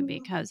you do,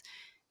 because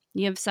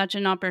you have such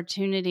an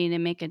opportunity to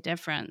make a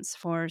difference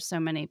for so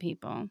many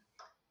people.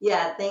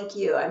 Yeah, thank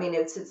you. I mean,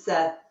 it's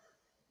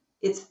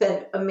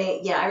been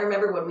amazing. Yeah, I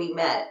remember when we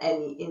met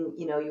and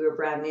you were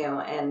brand new,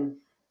 and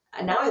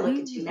now I look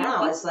at you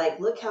now, it's like,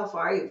 look how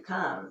far you've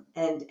come.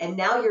 And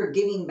now you're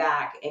giving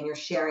back and you're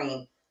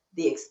sharing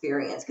the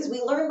experience, because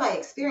we learn by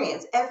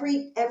experience.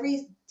 Every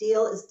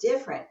deal is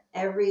different.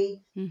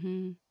 Every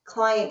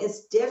client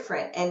is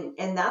different.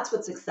 And that's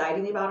what's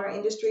exciting about our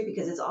industry,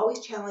 because it's always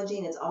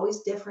challenging. It's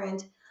always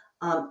different.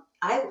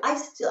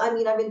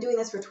 I've been doing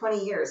this for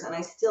 20 years and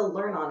I still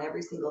learn on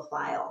every single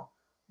file.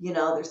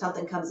 There's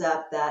something comes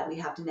up that we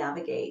have to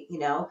navigate,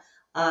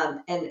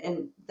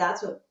 and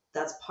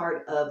that's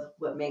part of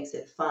what makes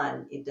it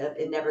fun.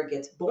 It never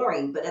gets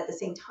boring, but at the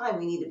same time,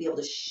 we need to be able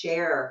to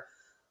share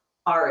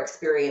our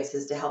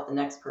experiences to help the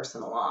next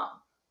person along.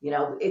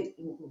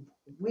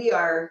 We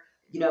are,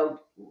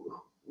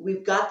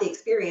 we've got the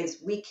experience.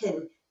 We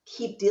can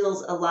keep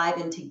deals alive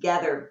and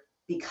together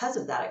because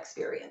of that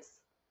experience,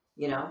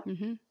 Yeah,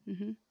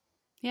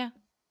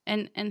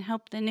 and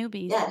help the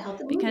newbies. Yeah, and help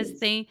the Because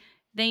newbies.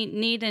 they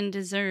need and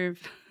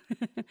deserve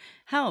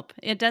help.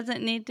 It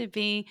doesn't need to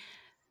be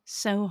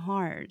so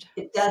hard.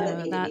 It doesn't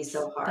So need to be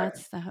so hard.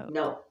 that's the hope.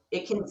 No,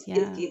 it can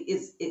Yeah.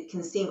 it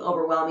can seem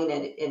overwhelming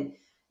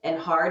and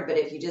hard, but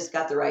if you just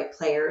got the right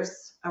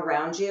players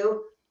around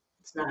you,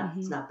 it's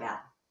not bad.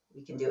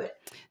 We can do it.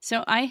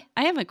 So I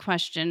have a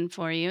question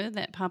for you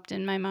that popped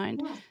in my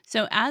mind. Yeah.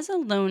 So as a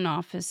loan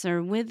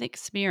officer with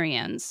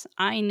experience,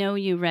 I know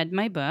you read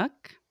my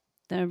book,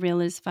 The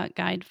Real as Fuck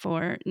Guide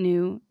for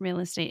New Real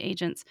Estate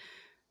Agents.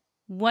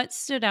 What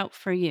stood out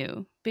for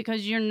you?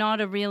 Because you're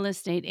not a real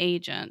estate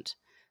agent.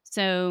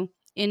 So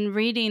in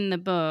reading the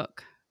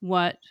book,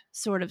 what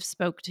sort of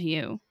spoke to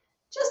you?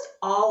 Just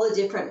all the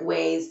different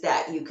ways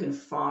that you can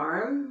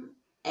farm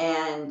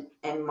and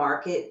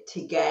market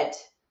to get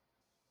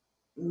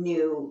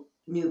new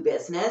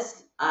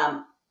business.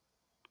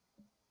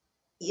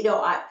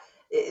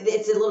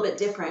 It's a little bit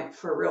different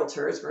for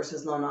realtors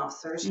versus loan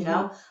officers,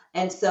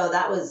 and so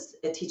that was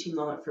a teaching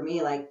moment for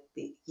me. Like,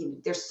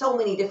 there's so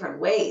many different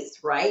ways,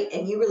 right?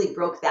 And you really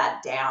broke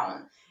that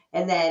down.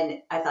 And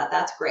then I thought,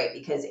 that's great,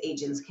 because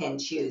agents can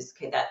choose,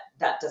 okay,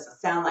 that doesn't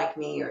sound like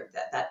me, or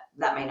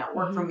that may not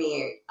work for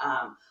me.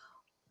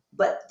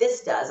 But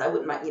this does. I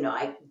wouldn't mind,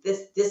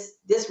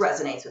 this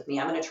resonates with me.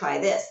 I'm going to try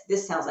this.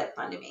 This sounds like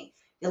fun to me.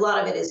 A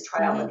lot of it is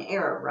trial and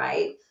error,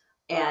 right?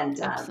 And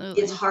it's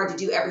Absolutely. hard to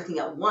do everything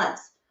at once.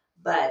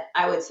 but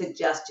I would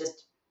suggest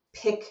just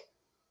pick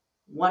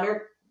one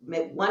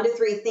to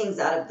three things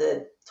out of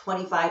the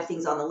 25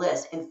 things on the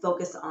list and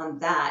focus on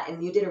that.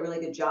 And you did a really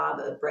good job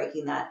of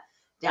breaking that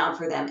down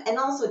for them. And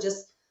also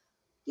just,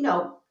 you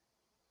know,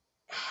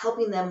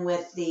 helping them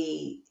with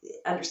the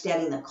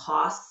understanding the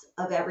costs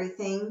of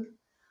everything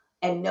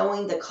and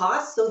knowing the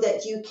costs so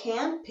that you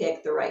can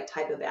pick the right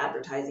type of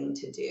advertising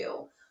to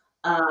do.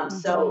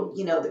 So,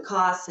 you know, the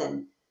costs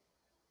and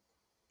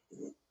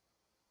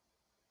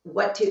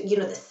what to, you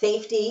know, the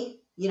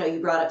safety, you know, you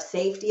brought up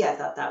safety. I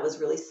thought that was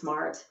really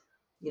smart.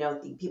 You know,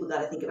 people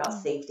got to think about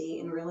safety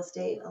in real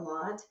estate a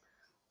lot.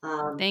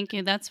 Thank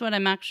you. That's what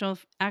I'm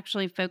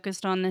actually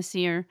focused on this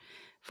year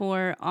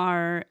for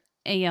our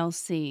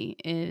ALC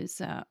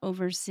is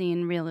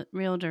overseeing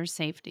realtor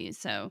safety.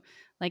 So,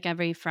 like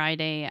every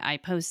Friday, I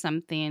post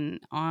something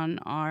on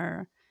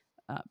our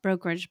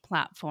brokerage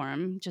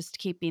platform, just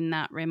keeping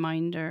that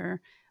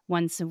reminder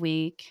once a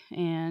week,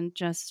 and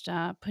just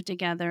put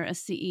together a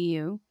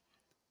CEU.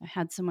 I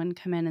had someone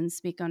come in and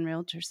speak on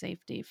realtor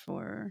safety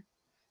for,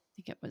 I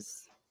think it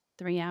was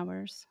 3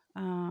 hours.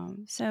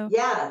 So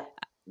Yeah,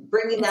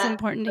 it's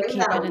important to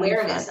bringing keep that it in the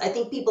front. awareness. I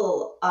think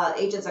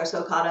agents are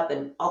so caught up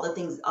in all the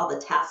things, all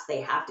the tasks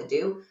they have to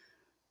do,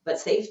 but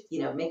safe,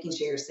 you know, making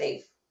sure you're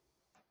safe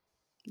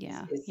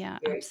Yeah, is yeah,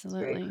 very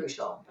absolutely.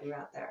 crucial when you're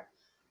out there.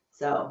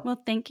 So,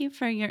 Well, thank you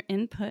for your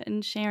input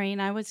and sharing.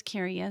 I was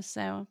curious,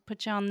 so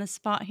put you on the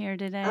spot here oh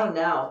today.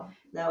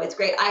 no, it's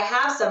great. I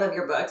have some of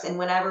your books, and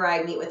whenever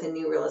I meet with a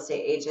new real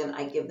estate agent,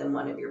 I give them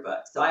one of your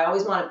books. So I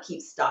always want to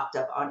keep stocked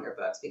up on your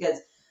books because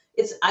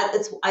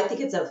I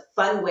think it's a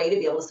fun way to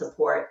be able to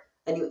support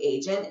a new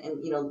agent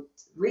and, you know,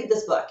 read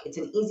this book. It's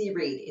an easy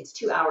read. It's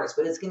 2 hours,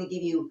 but it's going to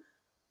give you,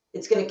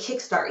 it's going to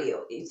kickstart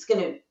you. It's going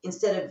to,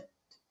 instead of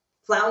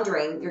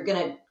floundering, you're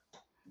going to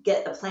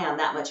get the plan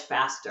that much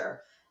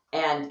faster,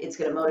 and it's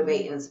going to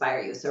motivate and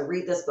inspire you. So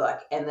read this book,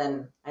 and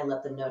then I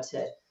let them know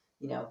to,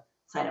 you know,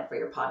 sign up for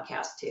your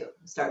podcast too.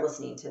 Start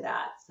listening to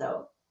that.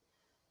 So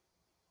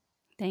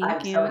I'm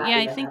Thank so you. Yeah, happy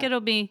I to think have.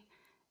 it'll be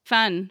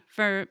fun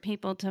for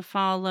people to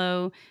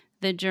follow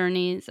the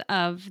journeys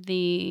of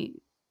the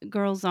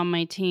girls on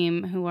my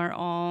team who are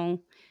all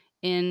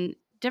in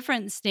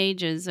different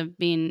stages of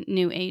being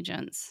new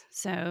agents.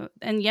 So,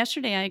 and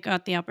yesterday I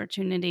got the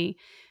opportunity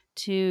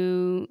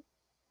to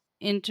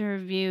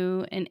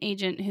interview an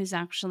agent who's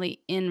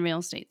actually in real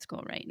estate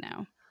school right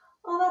now.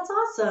 Oh, that's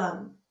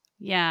awesome.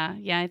 Yeah,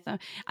 yeah, I thought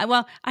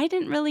well, I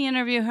didn't really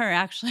interview her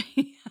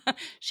actually.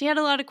 She had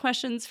a lot of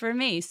questions for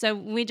me, so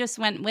we just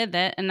went with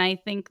it, and I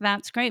think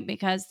that's great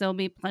because there'll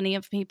be plenty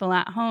of people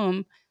at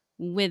home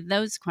with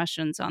those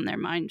questions on their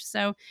mind.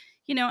 So,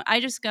 you know, I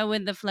just go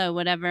with the flow,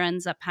 whatever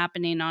ends up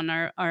happening on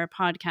our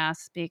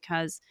podcast,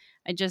 because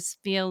I just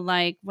feel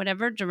like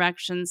whatever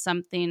direction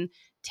something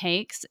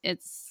takes,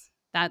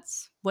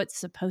 that's what's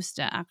supposed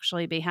to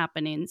actually be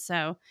happening.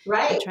 So, I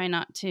Right. try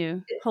not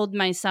to hold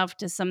myself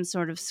to some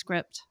sort of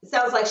script. It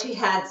sounds like she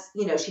had,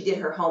 you know, she did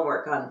her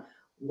homework on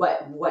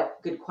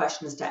what good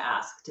questions to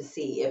ask to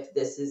see if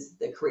this is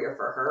the career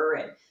for her,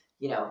 and,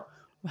 you know,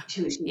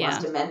 who she wants Yeah,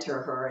 to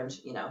mentor her. And,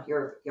 you know,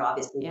 you're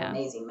obviously an yeah.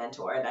 amazing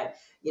mentor, and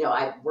you know,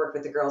 I've worked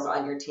with the girls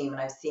on your team, and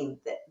I've seen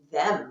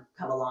them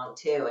come along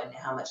too, and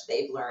how much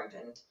they've learned.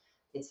 And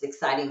it's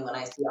exciting when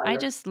I see all I your,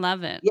 just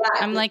love it. yeah,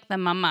 I'm like the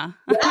mama.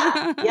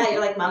 yeah,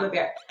 you're like Mama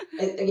Bear.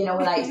 You know,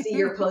 when I see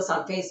your posts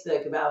on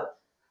Facebook about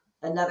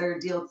another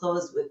deal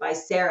closed by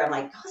Sarah, I'm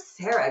like, go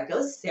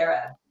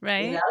Sarah.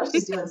 You know, Right?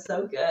 she's doing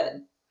so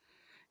good.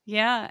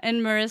 Yeah,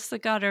 and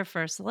Marissa got her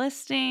first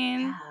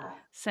listing. Yeah.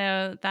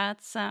 So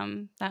that's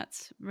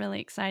really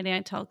exciting. I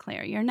told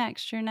Claire, "You're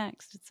next. You're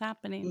next. It's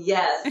happening."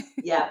 Yes.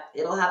 Yeah.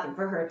 It'll happen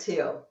for her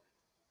too.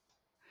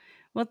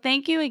 Well,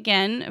 thank you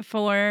again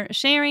for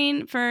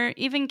sharing, for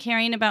even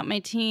caring about my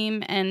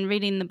team and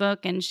reading the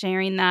book and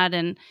sharing that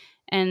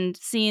and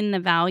seeing the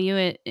value.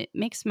 It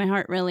makes my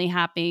heart really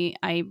happy.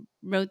 I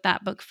wrote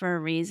that book for a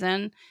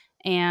reason,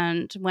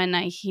 and when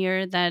I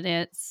hear that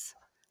it's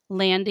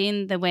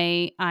landing the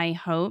way I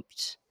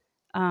hoped,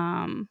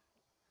 um,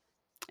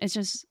 it's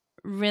just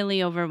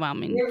really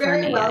overwhelming You're for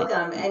very me.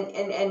 welcome.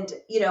 And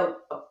you know,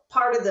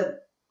 part of the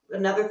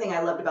another thing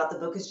I loved about the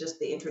book is just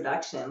the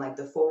introduction, like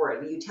the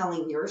forward, you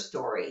telling your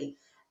story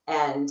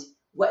and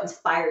what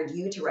inspired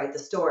you to write the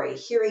story.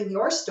 Hearing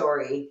your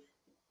story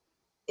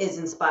is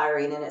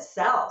inspiring in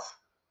itself.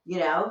 You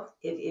know,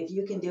 if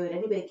you can do it,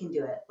 anybody can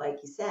do it, like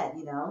you said,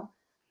 you know.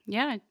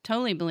 Yeah, I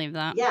totally believe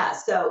that. Yeah,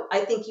 so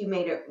I think you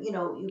made it, you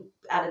know, you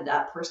added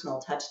that personal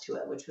touch to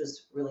it, which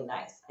was really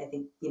nice. I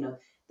think, you know,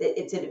 that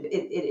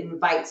it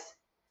invites,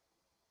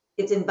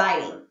 it's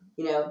inviting,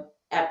 you know,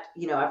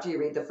 after you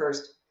read the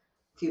first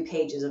few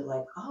pages of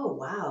like, oh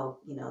wow,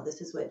 you know,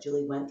 this is what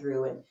Julie went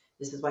through, and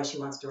this is why she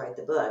wants to write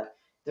the book.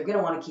 They're going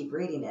to want to keep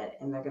reading it,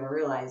 and they're going to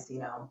realize, you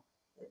know,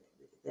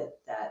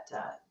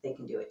 that they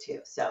can do it too.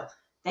 So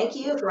thank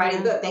you for writing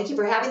the Yeah. book. Thank you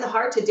for having the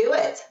heart to do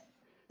it.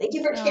 Thank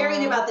you for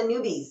caring Aw. about the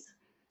newbies.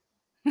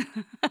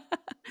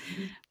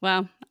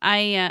 Well,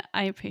 I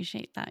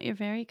appreciate that. You're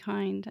very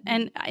kind.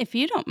 And if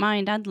you don't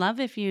mind, I'd love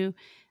if you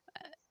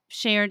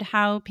shared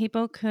how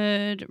people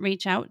could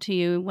reach out to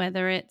you,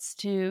 whether it's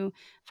to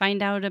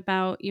find out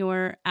about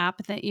your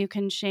app that you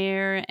can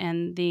share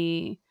and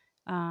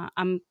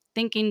I'm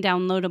thinking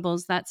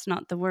downloadables, that's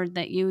not the word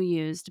that you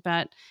used,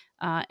 but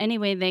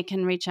anyway, they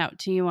can reach out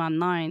to you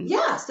online.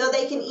 Yeah, so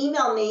they can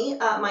email me.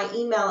 My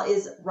email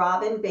is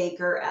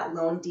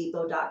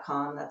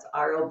robinbaker@loandepot.com. That's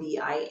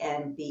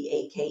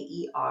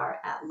ROBINBAKER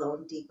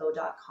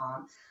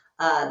 @loandepot.com.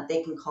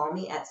 They can call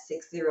me at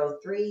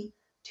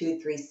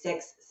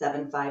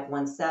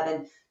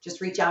 603-236-7517.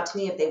 Just reach out to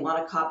me if they want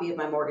a copy of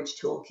my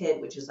mortgage toolkit,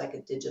 which is like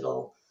a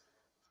digital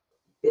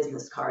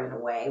business card in a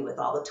way with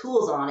all the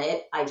tools on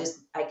it. I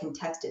can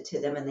text it to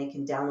them and they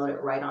can download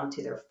it right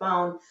onto their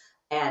phone.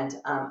 And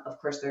of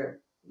course,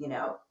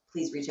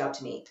 please reach out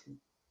to me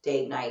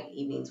day, night,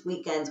 evenings,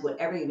 weekends,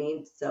 whatever you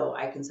need, so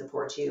I can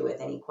support you with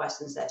any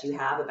questions that you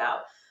have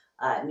about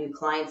new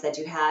clients that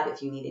you have.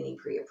 If you need any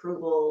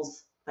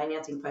pre-approvals,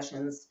 financing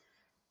questions,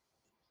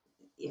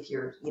 if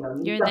you're there,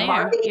 you're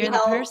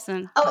the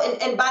person. Oh,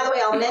 and by the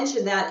way, I'll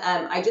mention that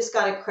I just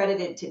got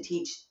accredited to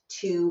teach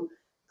 2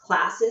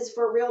 classes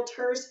for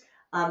realtors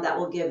that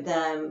will give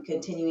them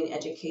continuing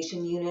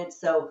education units.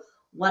 So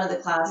one of the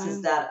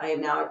classes that I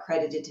am now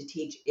accredited to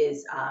teach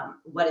is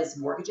what is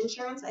mortgage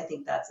insurance. I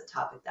think that's a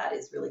topic that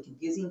is really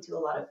confusing to a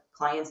lot of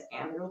clients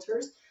and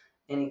realtors,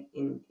 and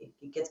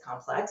it gets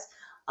complex.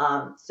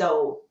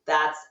 So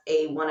that's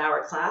a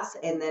 1-hour class,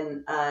 and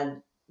then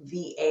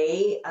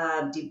VA,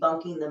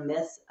 debunking the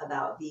myths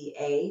about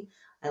VA.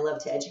 I love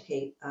to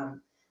educate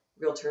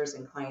realtors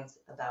and clients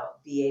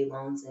about VA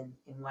loans and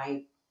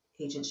why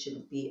agents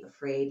shouldn't be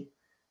afraid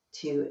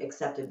to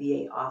accept a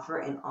VA offer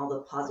and all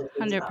the positive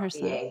things 100%. about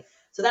VA.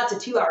 So that's a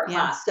 2-hour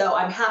class. So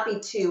I'm happy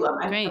to,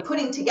 I'm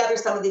putting together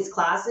some of these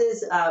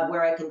classes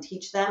where I can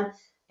teach them,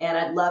 and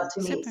I'd love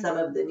to meet some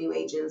of the new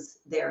agents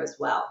there as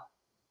well.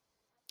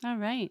 All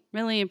right.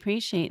 Really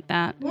appreciate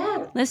that.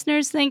 Yeah.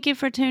 Listeners, thank you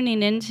for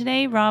tuning in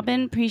today.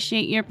 Robin,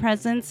 appreciate your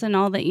presence and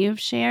all that you've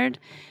shared.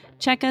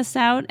 Check us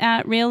out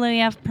at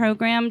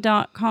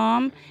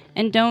realafprogram.com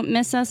and don't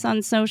miss us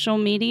on social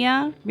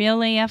media,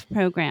 Real AF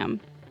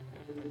Program.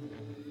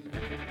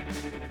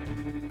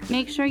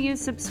 Make sure you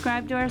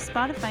subscribe to our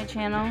Spotify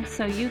channel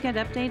so you get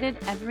updated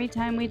every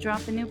time we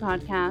drop a new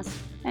podcast.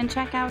 And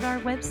check out our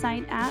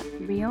website at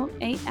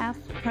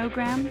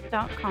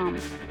realafprogram.com.